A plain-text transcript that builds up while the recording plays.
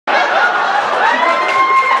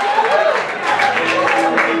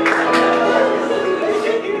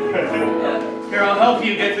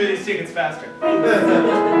it's faster.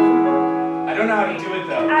 I don't know how to do it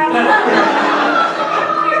though.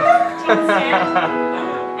 You stand,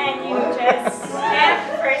 and you just snap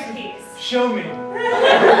the first piece. Show me.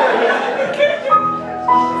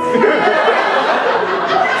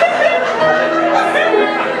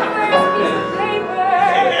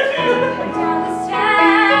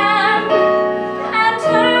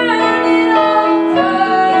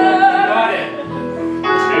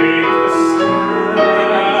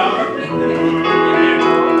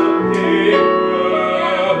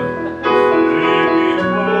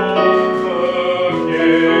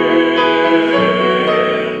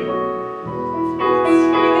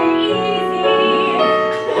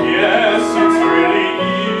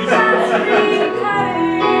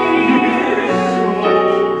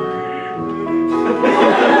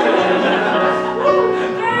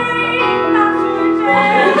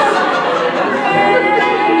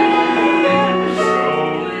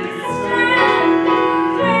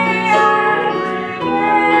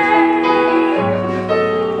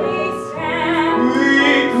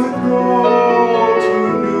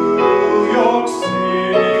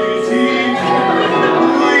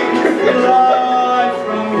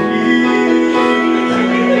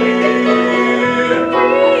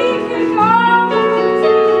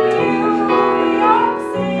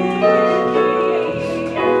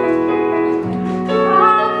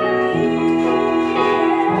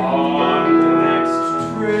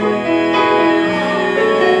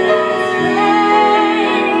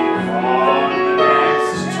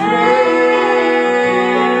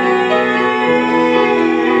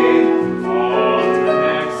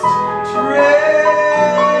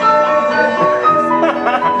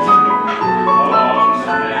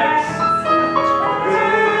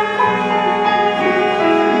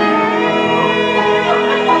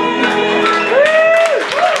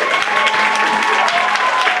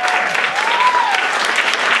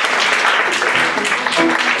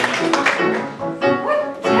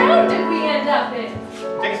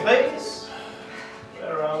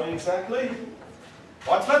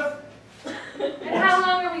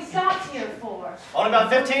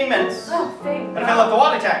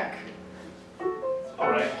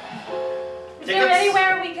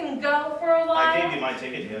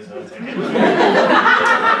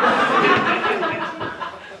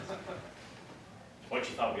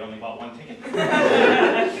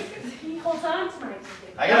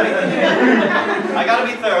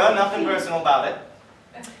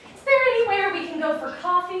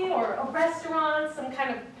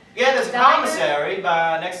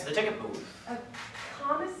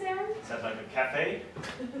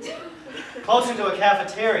 Closer to a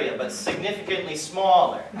cafeteria, but significantly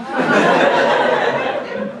smaller. Well,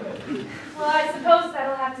 I suppose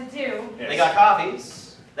that'll have to do. Yes. They got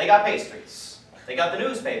coffees. They got pastries. They got the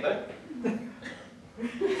newspaper.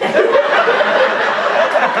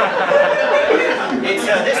 It's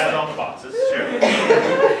this one. All the boxes, sure.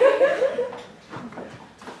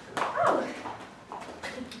 Oh.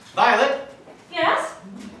 Violet. Yes?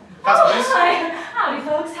 Customers. Oh, hi. Howdy,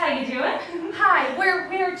 folks. How you doing? Hi.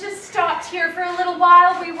 We're just stopped here for a little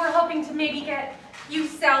while. We were hoping to maybe get you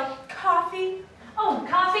sell coffee. Oh,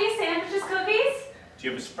 coffee, sandwiches, cookies. Do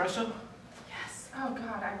you have espresso? Yes. Oh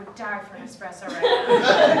God, I would die for an espresso right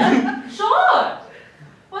now. Sure.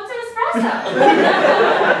 What's an espresso?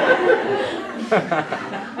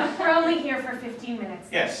 We're only here for 15 minutes.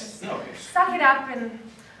 Yes. Okay. Suck it up and.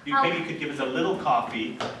 Maybe you could give us a little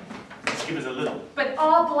coffee. Just give us a little. But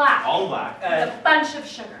all black. All black. With a bunch of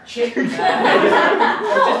sugar. Just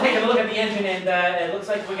taking a look at the engine, and it looks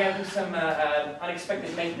like we're going to do some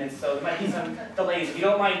unexpected maintenance, so there might be some delays. If you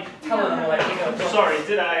don't mind telling them while I take a look. Sorry,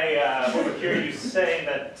 did I overhear you say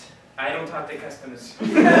that I don't talk to customers? we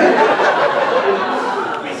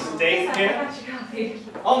stay here?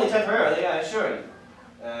 Only temporarily, I assure you.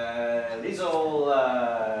 These old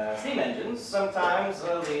steam engines, sometimes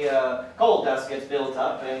the coal dust gets built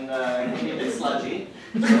up and can be a bit sludgy.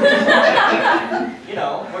 You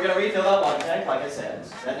know, we're going to refill that water tank, like I said.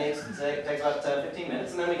 That takes about 15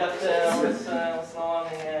 minutes, and then we got what's long,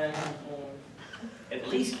 at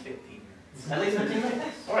least 15 minutes. At least 15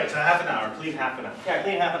 minutes? All right, so half an hour. Clean half an hour. Yeah,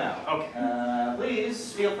 clean half an hour. Okay.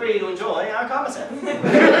 Please feel free to enjoy our commissary.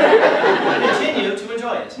 Continue to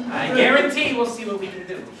enjoy it. I guarantee we'll see what we can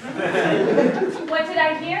do. What did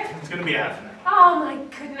I hear? It's going to be half an hour. Oh my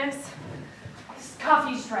goodness. This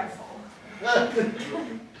coffee's dreadful. I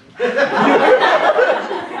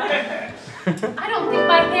don't think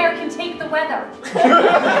my hair can take the weather.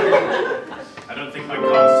 I don't think my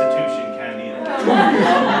constitution can either.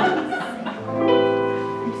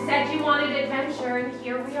 You said you wanted adventure, and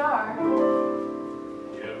here we are.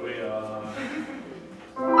 Here we are.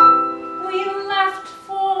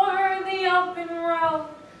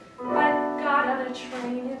 a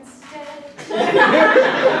train instead.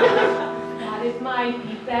 Thought it might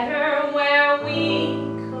be better where we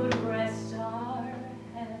could rest our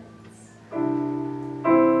heads.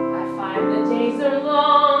 I find the days are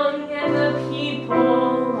long and the people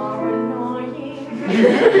are annoying.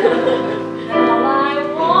 And all I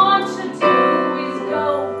want to do is go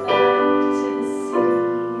back to the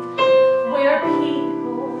city where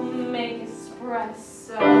people make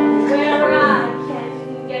espresso, where I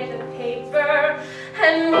can get the paper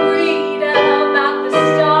and read about the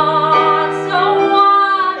stars. So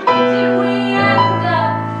why did we end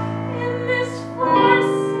up in this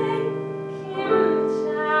forsaken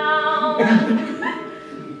town?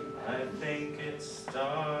 I think it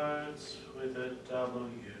starts with a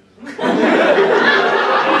W.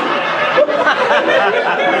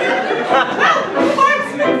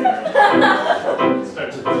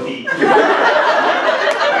 Starts with a P.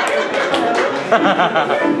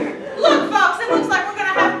 Look, folks, it looks like we're going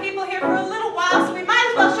to have people here for a little while, so we might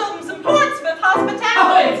as well show them some Portsmouth Oh,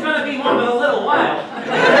 hospitality. it's gonna be more than a little while.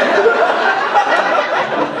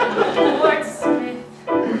 Portsmouth,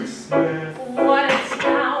 what a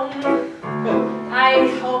town. I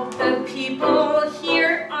hope the people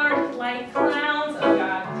here aren't like clowns. Oh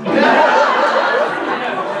God.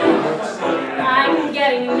 I'm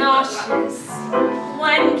getting nauseous.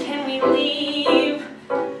 When can we leave?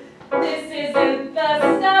 This isn't the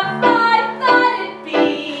stuff I thought it'd be.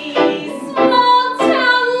 Small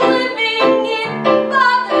town living, it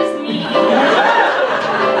bothers me.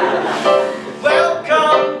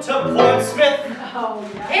 Welcome to Portsmouth. Oh,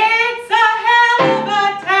 yeah. It's a hell of a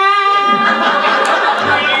town.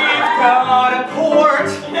 We've got a port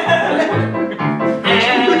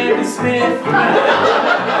and a smith.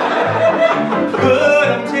 Put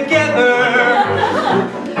them together.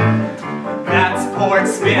 That's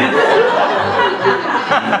Portsmouth.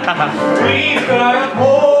 We've got a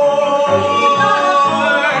port.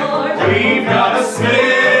 We've got a smith.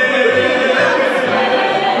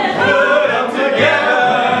 Put them together.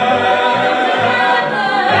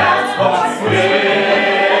 That's Portsmouth.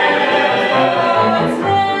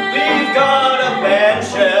 We've got a band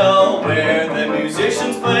shell where the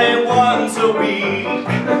musicians play once a week.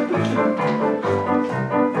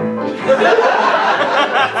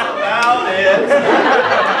 That's about it.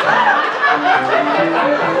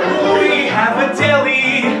 We have a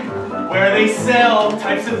deli where they sell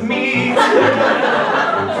types of meat.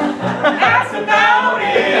 That's about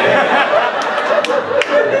it.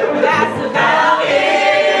 That's about it.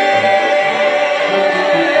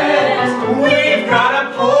 We've got a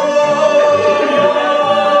port.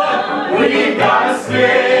 We've got a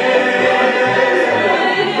smith.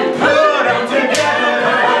 Put them together.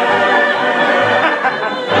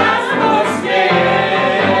 That's Portsmouth.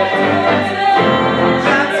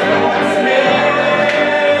 That's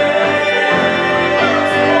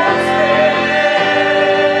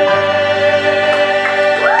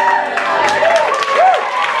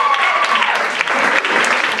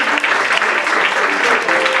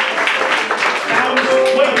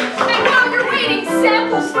And while you're waiting,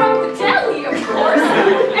 samples from the deli, of course.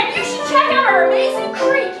 And you should check out our amazing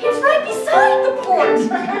creek. It's right beside the port.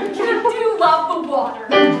 You do love the water.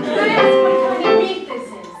 Yes, what kind of meat this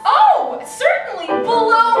is? Oh, certainly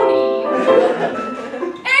bologna.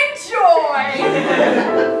 Enjoy.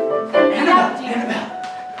 Annabelle.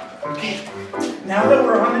 Okay, now that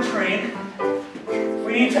we're on the train,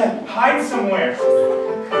 we need to hide somewhere.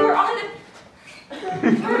 We're on the...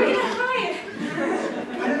 Where are we gonna hide?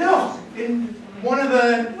 I don't know. In one of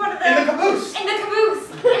the... in the caboose. In the caboose.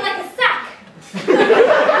 In like a sack.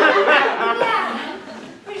 Yeah.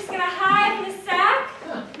 We're just gonna hide in a sack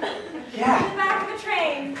in Yeah. the back of a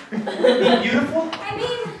train. Beautiful. I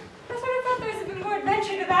mean, I sort of thought there was a bit more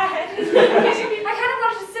adventure to that. I kind of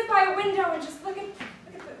wanted to sit by a window and just look at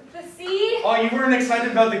the sea. Oh, you weren't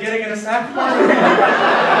excited about the getting in a sack part? I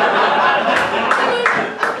mean,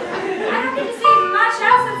 I don't get to see much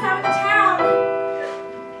else that's out of the town.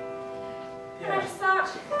 And I just thought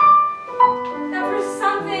that for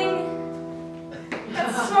something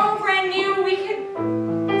that's so brand new, we could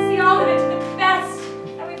see all of it to the best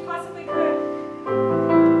that we possibly could.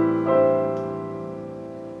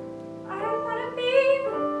 I don't want to be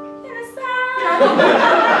in a sack. I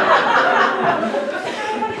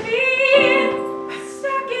don't want to be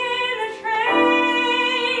stuck in a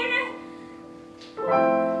train,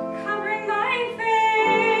 covering my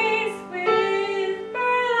face with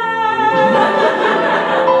burlap.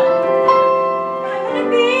 I want to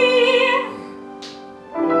be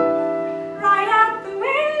right out the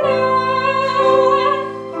window,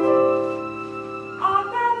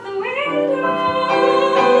 up out the window,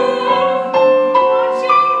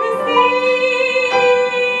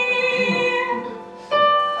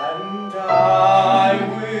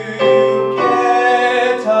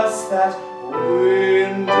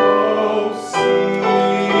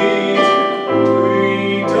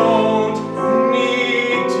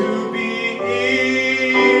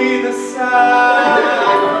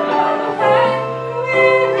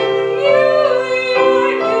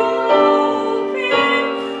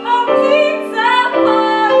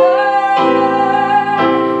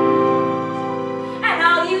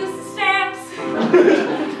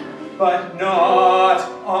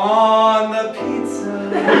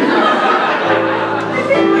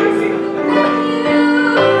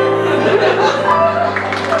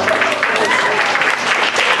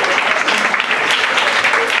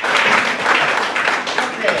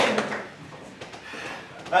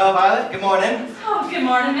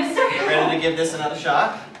 give this another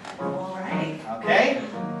shot. All right. Okay.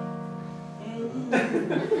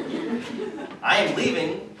 I am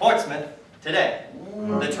leaving Portsmouth today.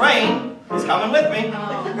 The train is coming with me.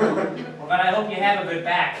 Well, then I hope you have a good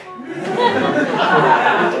back.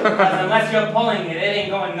 Because unless you're pulling it, it ain't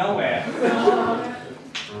going nowhere.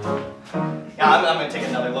 Yeah, I'm going to take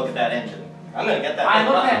another look at that engine. I'm going to get that.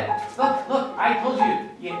 Look, I told you,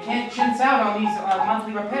 you can't chintz out on these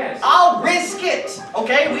monthly repairs. I'll risk it.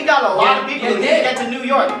 Okay, we got a lot of people who need to get to New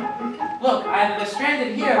York. Look, either they're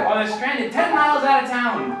stranded here or they're stranded 10 miles out of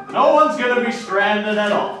town. No one's gonna be stranded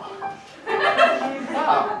at all.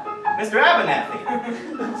 Wow, Mr. Abernathy.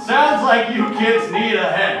 Sounds like you kids need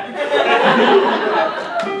a hand.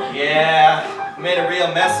 Yeah, made a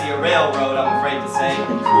real messy a railroad, I'm afraid to say.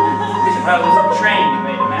 Well, it was the train you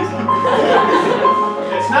made a mess of.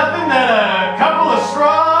 It's nothing that a couple of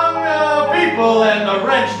strong people and a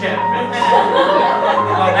wrench can't fix.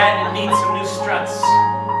 Well, that it needs some new struts.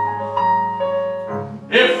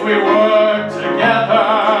 If we work together,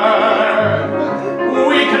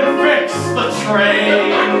 we can fix the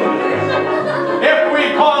train. If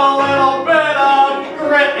we put a little bit of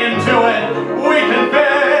grit into it, we can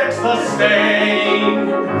fix the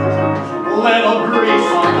stain. Little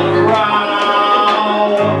grease on the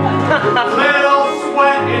ground, little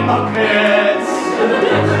sweat in the pits.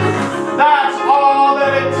 That's all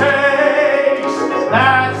that it takes.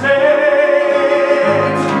 That's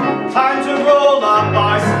it. Time to roll up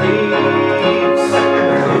our sleeves.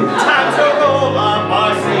 Time to roll up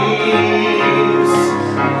our sleeves.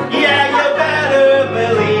 Yeah, you better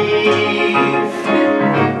believe.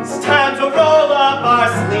 It's time to roll up our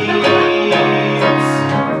sleeves.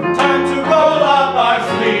 Time to roll up our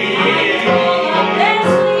sleeves.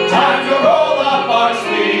 Time to roll up our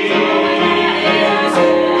sleeves.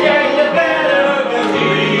 Yeah, you better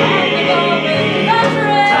believe.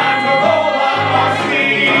 Time to roll up our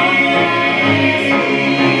sleeves.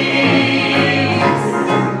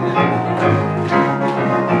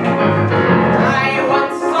 I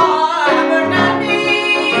once saw Abernathy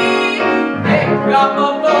pick up a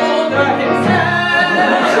boulder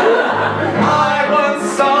himself. I once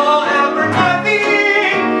saw Abernathy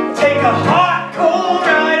take a hot coal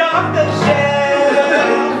right off the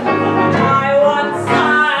shelf. I once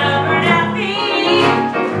saw Abernathy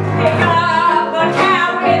pick up a cow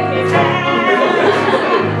with his hand.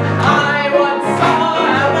 I once saw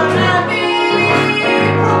Abernathy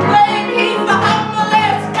proclaim he's the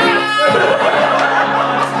humblest man.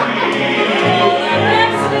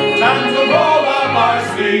 Time to roll up our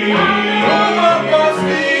sleeves. Roll up our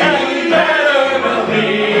sleeves. And we better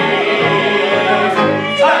believe.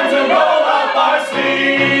 Time to roll up our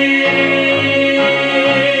sleeves.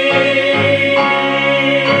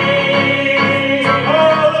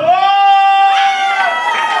 All aboard!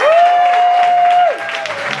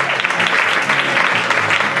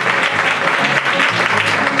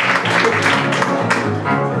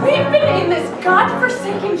 We've been in this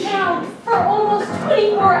godforsaken town for almost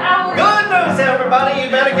 24 hours. Good news, everybody. You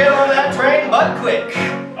better get on that train, but quick.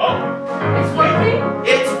 Oh, It's working?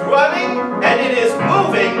 It's running and it is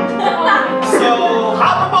moving. So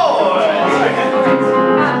hop aboard.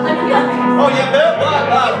 Oh, you better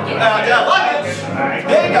luggage.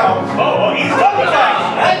 There you go. oh, he's double back.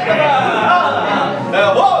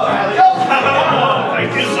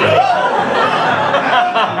 Thank you, sir.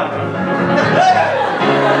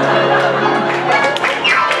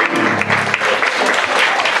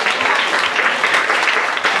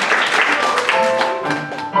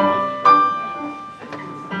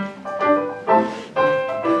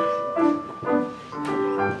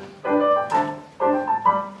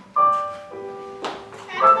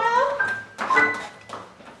 Annabelle?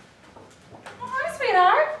 Hi,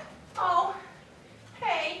 sweetheart. Oh,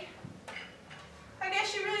 hey. I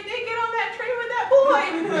guess you really did get on that train with that boy.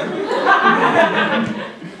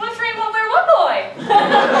 What train will wear what boy?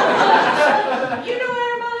 You know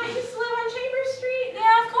Annabelle that used to live on Chambers Street?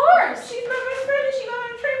 Yeah, of course. She's my best friend and she got on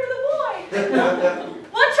a train with a boy.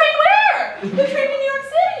 What train where? The train to New York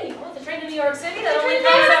City. Oh, the train to New York City that The only train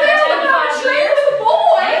comes to every 10 to 5 train years? with a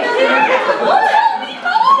boy. Well, tell me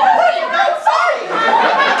more.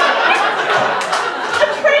 A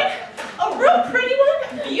train, a real pretty one,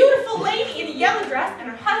 a beautiful lady in a yellow dress and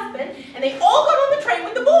her husband, and they all got on the train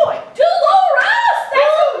with the boy. Dolores!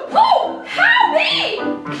 That's oh, howdy!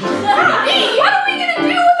 Howdy! What are we gonna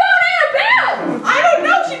do without Annabelle? I don't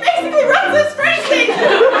know, she basically runs this train station.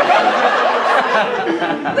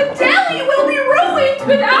 The deli will be ruined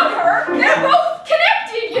without her. They're both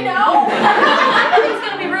connected, you know. Nothing's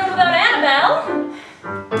gonna be ruined without Annabelle.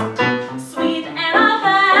 Sweet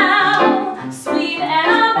Annabelle, sweet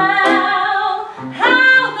Annabelle.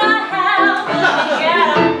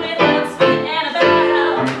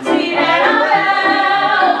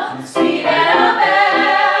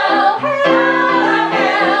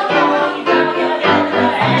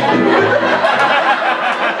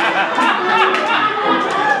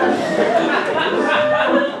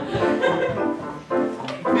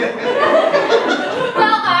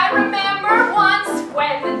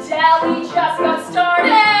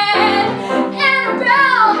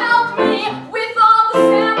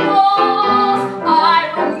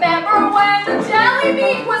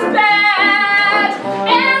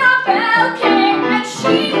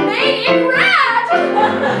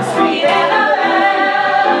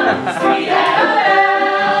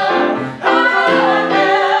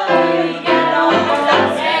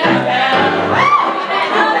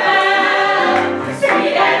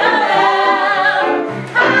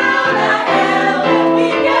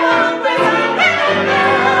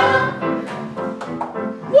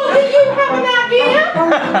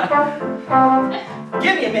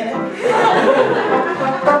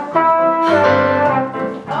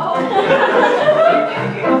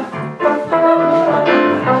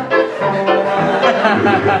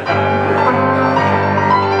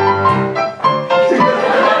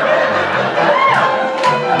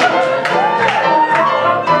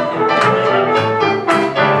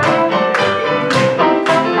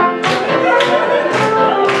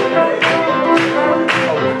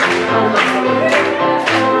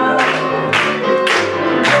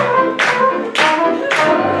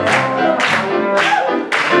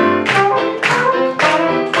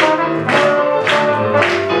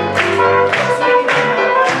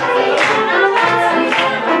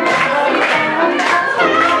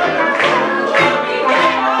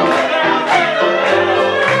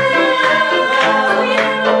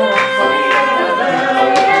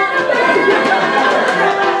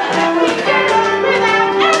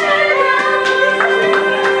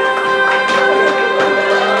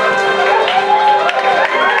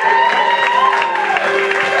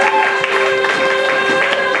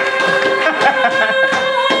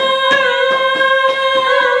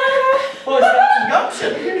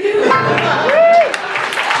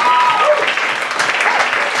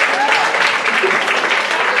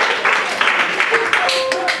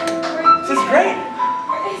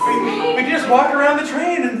 walk around the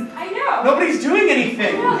train and I know. Nobody's doing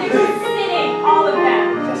anything. No, they're just sitting, all of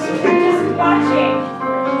them. Just watching.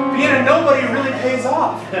 Being a nobody really pays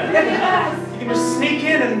off. Yes. You can just sneak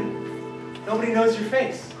in and nobody knows your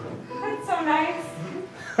face. That's so nice.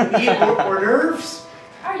 Eat hors d'oeuvres.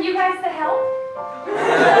 Are you guys the help?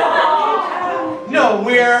 No,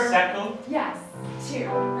 we're Yes, two.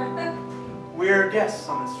 we're guests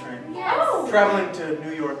on this train. Yes. Oh. Traveling to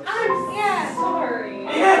New York. I'm sorry.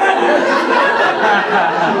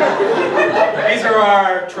 These are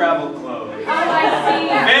our travel clothes. Oh, I see.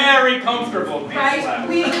 Very comfortable. Right,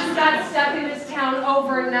 we just got stuck in this town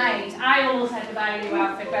overnight. I almost had to buy a new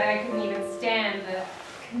outfit, but I couldn't even stand the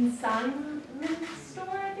consignment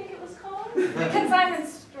store, I think it was called. The consignment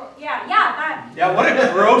store. Yeah, that. Yeah, what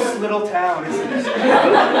a gross little town, isn't it?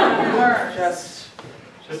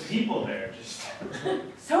 Just people there,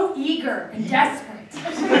 So eager and desperate.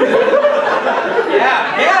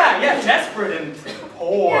 yeah, desperate and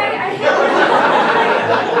poor. I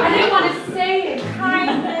didn't want to say it.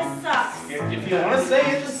 Kindness sucks. If you want to say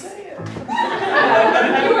it, just say it.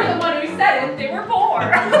 You were the one who said it. They were poor.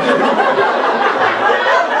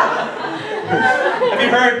 Have you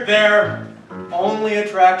heard their only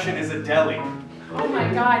attraction is a deli? Oh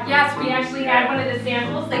my God, yes, we actually had one of the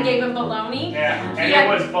samples. They gave him bologna. Yeah, and Yeah. it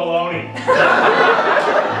was baloney.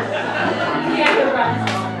 Yeah, the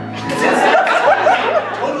rest.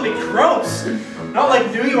 Totally gross. Not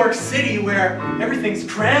like New York City where everything's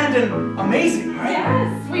grand and amazing, right?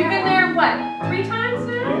 Yes, we've been there, what, 3 times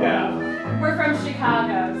now? Yeah. We're from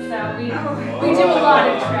Chicago, so we do a lot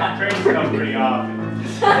of travel. Trains come pretty often.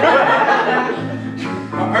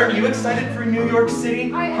 Aren't you excited for New York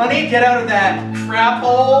City? I am. Honey, get out of that crap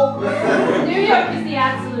hole. New York is the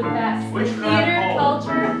absolute